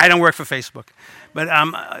 I don't work for Facebook. But,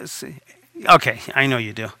 okay, I know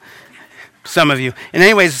you do. Some of you. And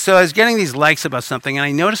anyways, so I was getting these likes about something, and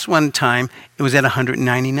I noticed one time it was at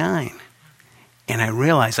 199. And I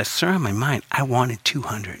realized, I saw in my mind, I wanted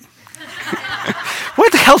 200.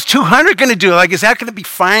 What the hell's 200 going to do? Is that going to be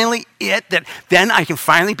finally it? That then I can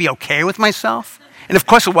finally be okay with myself? And of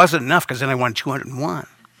course it wasn't enough, because then I wanted 201.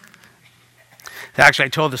 Actually, I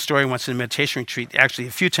told the story once in a meditation retreat, actually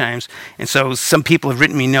a few times. And so some people have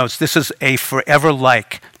written me notes. This is a forever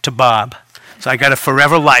like to Bob. So I got a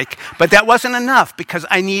forever like, but that wasn't enough because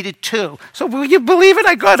I needed 2. So will you believe it?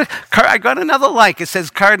 I got another like. It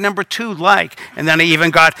says card number 2 like, and then I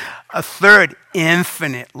even got a third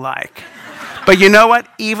infinite like. But you know what?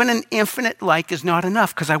 Even an infinite like is not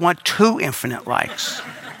enough because I want 2 infinite likes.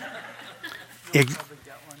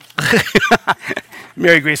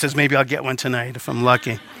 Mary Grace says maybe I'll get one tonight if I'm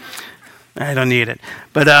lucky. I don't need it,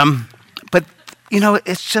 but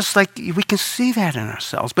it's just like we can see that in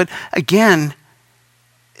ourselves. But again,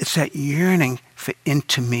 it's that yearning for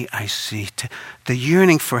into me I see, the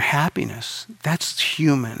yearning for happiness. That's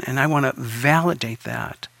human, and I want to validate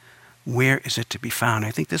that Where is it to be found?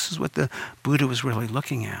 I think this is what the Buddha was really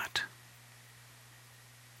looking at.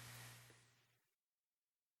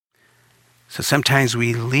 So sometimes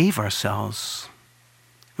we leave ourselves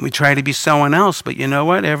and we try to be someone else, but you know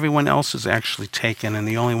what? Everyone else is actually taken, and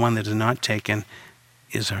the only one that is not taken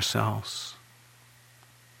is ourselves.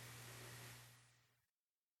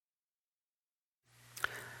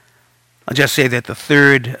 I'll just say that the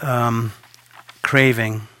third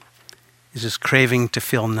craving is this craving to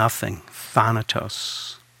feel nothing,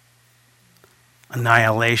 thanatos,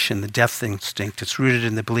 annihilation, the death instinct. It's rooted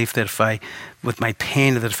in the belief that with my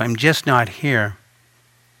pain, that if I'm just not here,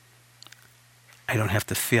 I don't have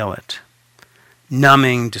to feel it.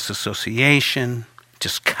 Numbing, disassociation,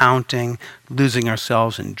 discounting, losing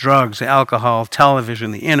ourselves in drugs, alcohol,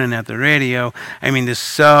 television, the internet, the radio. I mean, there's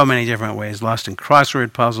so many different ways. Lost in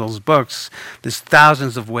crossword puzzles, books. There's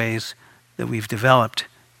thousands of ways that we've developed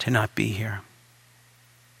to not be here.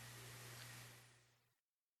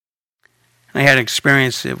 I had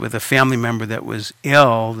experienced it with a family member that was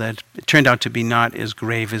ill that it turned out to be not as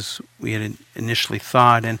grave as we had initially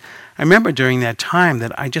thought. And I remember during that time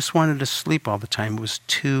that I just wanted to sleep all the time. It was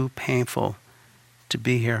too painful to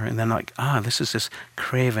be here. And then this is this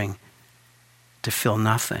craving to feel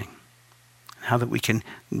nothing. How that we can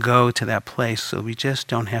go to that place so we just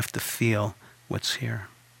don't have to feel what's here.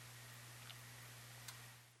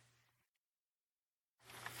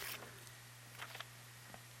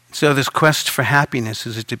 So this quest for happiness,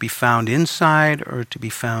 is it to be found inside or to be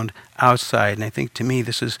found outside? And I think to me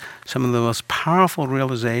this is some of the most powerful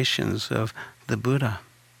realizations of the Buddha.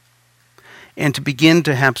 And to begin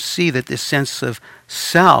to see that this sense of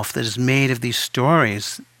self that is made of these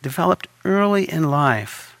stories developed early in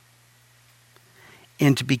life,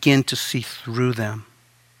 and to begin to see through them.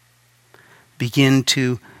 Begin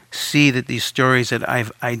to see that these stories that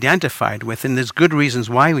I've identified with, and there's good reasons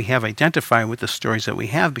why we have identified with the stories that we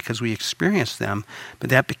have, because we experience them, but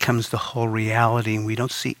that becomes the whole reality, and we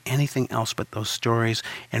don't see anything else but those stories,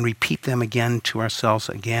 and repeat them again to ourselves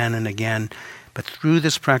again and again. But through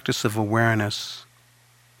this practice of awareness,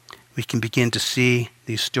 we can begin to see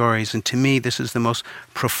these stories. And to me, this is the most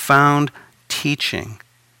profound teaching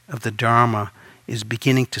of the Dharma, is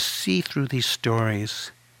beginning to see through these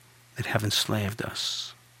stories that have enslaved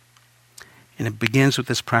us. And it begins with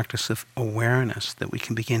this practice of awareness, that we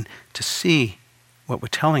can begin to see what we're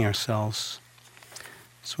telling ourselves. I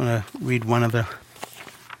just want to read one other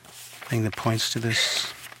thing that points to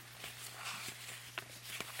this.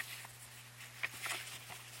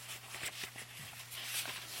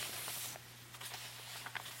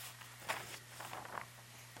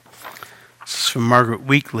 This is from Margaret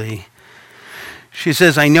Weekly. She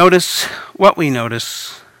says, "I notice what we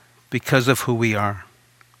notice because of who we are.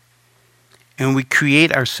 And we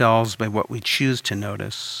create ourselves by what we choose to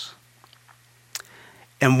notice.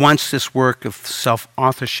 And once this work of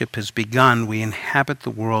self-authorship has begun, we inhabit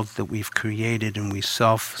the world that we've created, and we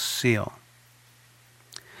self-seal.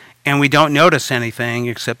 And we don't notice anything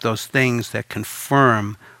except those things that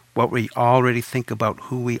confirm what we already think about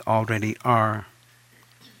who we already are.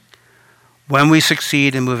 When we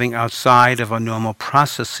succeed in moving outside of our normal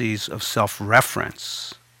processes of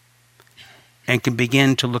self-reference, and can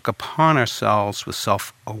begin to look upon ourselves with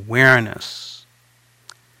self-awareness,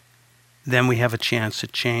 then we have a chance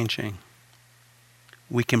at changing.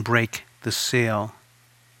 We can break the seal.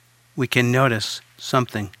 We can notice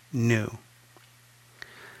something new.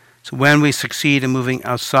 So when we succeed in moving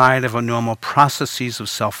outside of our normal processes of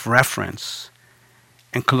self-reference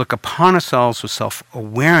and can look upon ourselves with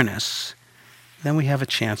self-awareness, then we have a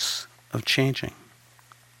chance of changing.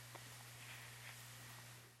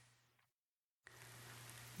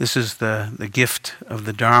 This is the gift of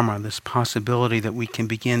the Dharma, this possibility that we can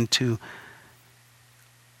begin to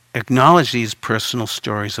acknowledge these personal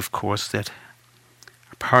stories, of course, that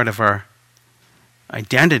are part of our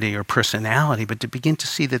identity or personality, but to begin to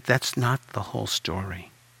see that that's not the whole story.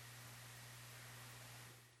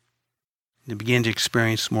 To begin to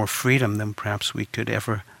experience more freedom than perhaps we could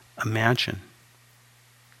ever imagine.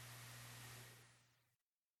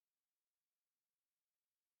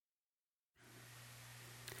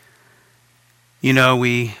 You know,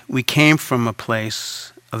 we came from a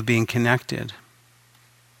place of being connected.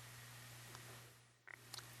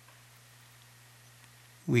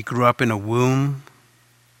 We grew up in a womb.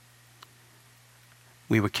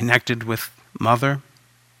 We were connected with mother.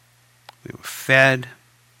 We were fed.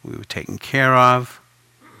 We were taken care of.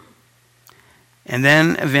 And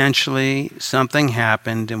then eventually something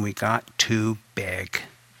happened and we got too big.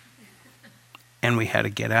 And we had to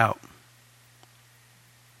get out.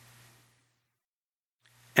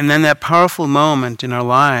 And then that powerful moment in our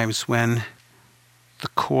lives when the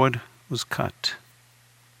cord was cut.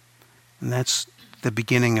 And that's the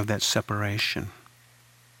beginning of that separation,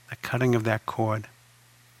 the cutting of that cord.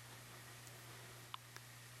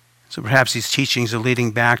 So perhaps these teachings are leading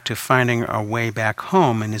back to finding our way back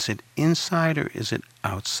home. And is it inside or is it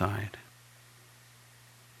outside?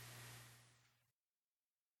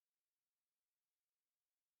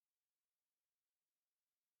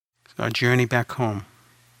 So our journey back home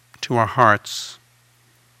to our hearts.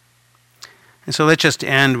 And so let's just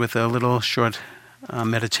end with a little short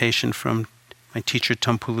meditation from my teacher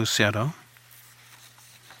Tampulu Sero.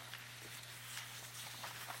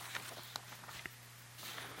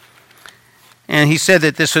 And he said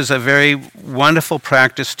that this was a very wonderful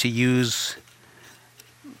practice to use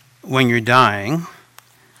when you're dying,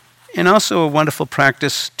 and also a wonderful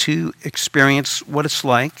practice to experience what it's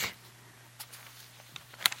like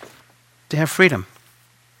to have freedom.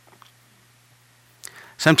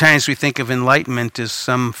 Sometimes we think of enlightenment as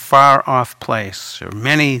some far-off place or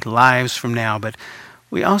many lives from now, but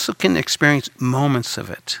we also can experience moments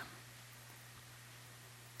of it.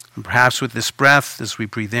 And perhaps with this breath, as we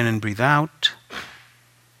breathe in and breathe out,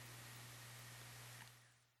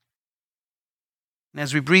 and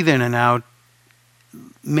as we breathe in and out,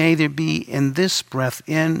 may there be in this breath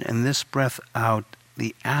in and this breath out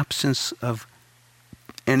the absence of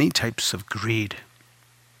any types of greed,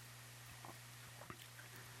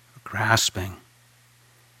 grasping.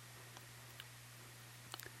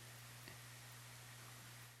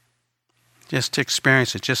 Just to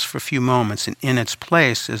experience it just for a few moments, and in its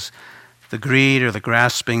place, as the greed or the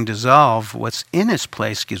grasping dissolve, what's in its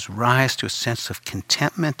place gives rise to a sense of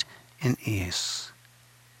contentment and ease.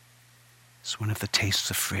 It's one of the tastes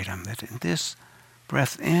of freedom, that in this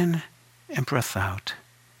breath in and breath out,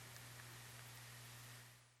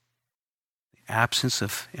 the absence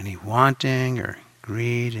of any wanting or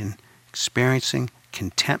greed, and experiencing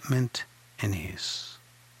contentment and ease.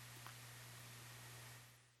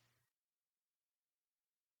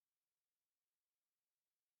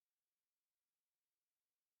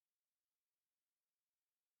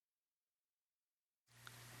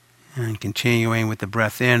 And continuing with the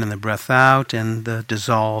breath in and the breath out, and the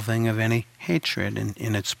dissolving of any hatred, and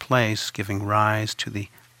in its place giving rise to the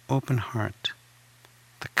open heart,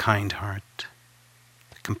 the kind heart,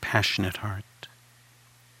 the compassionate heart.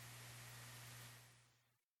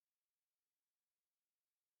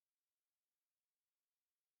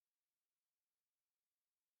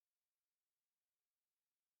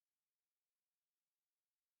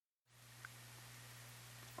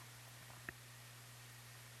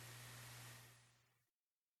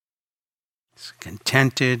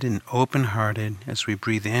 Contented and open-hearted as we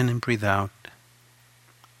breathe in and breathe out.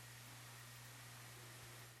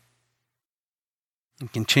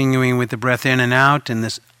 And continuing with the breath in and out, and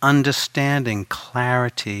this understanding,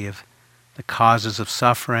 clarity of the causes of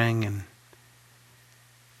suffering and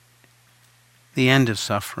the end of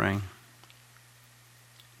suffering,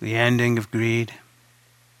 the ending of greed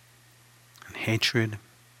and hatred,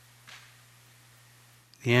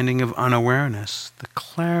 the ending of unawareness, the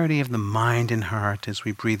clarity of the mind and heart as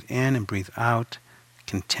we breathe in and breathe out,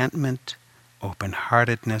 contentment,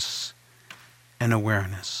 open-heartedness, and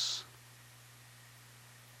awareness.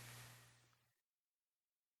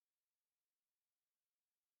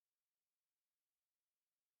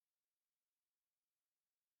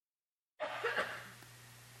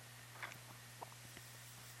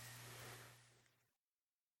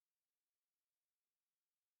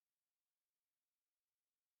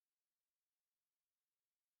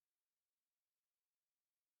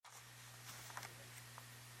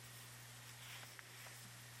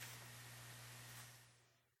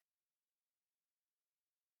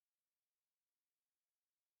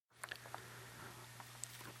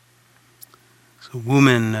 So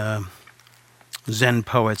Wumen, Zen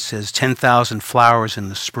poet, says 10,000 flowers in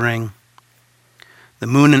the spring, the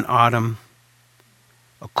moon in autumn,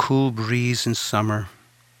 a cool breeze in summer,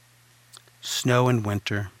 snow in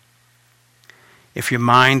winter. If your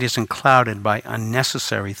mind isn't clouded by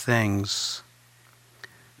unnecessary things,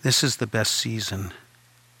 this is the best season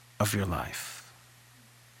of your life.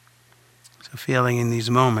 So feeling in these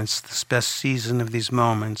moments, this best season of these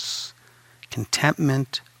moments,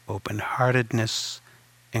 contentment, open-heartedness,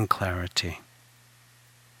 and clarity.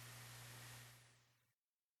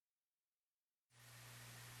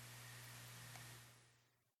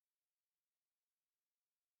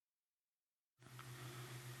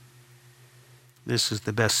 This is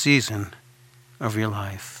the best season of your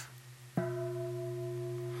life.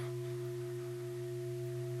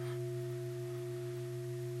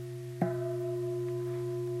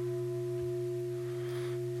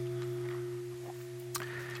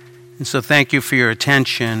 And so thank you for your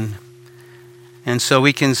attention. And so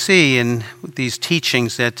we can see in these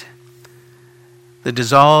teachings that the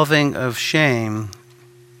dissolving of shame,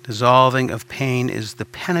 dissolving of pain, is the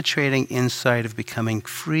penetrating insight of becoming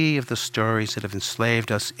free of the stories that have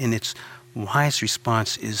enslaved us. In its wise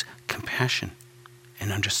response is compassion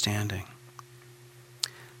and understanding.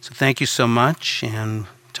 So thank you so much, and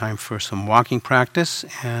time for some walking practice,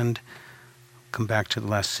 and come back to the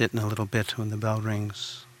last sit in a little bit when the bell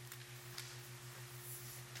rings.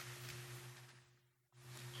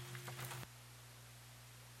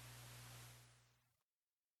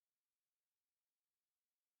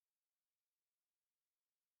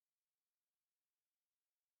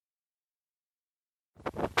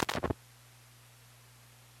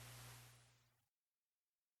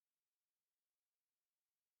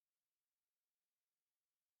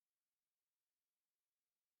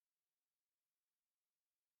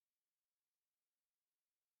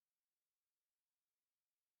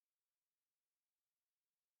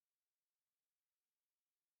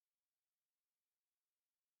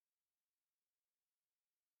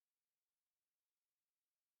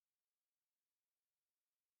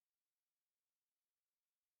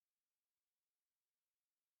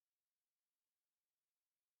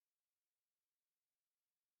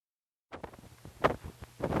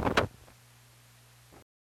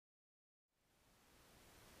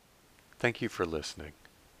 Thank you for listening.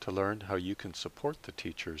 To learn how you can support the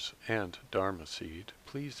teachers and Dharma Seed,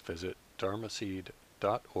 please visit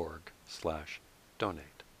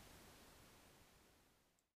dharmaseed.org/donate.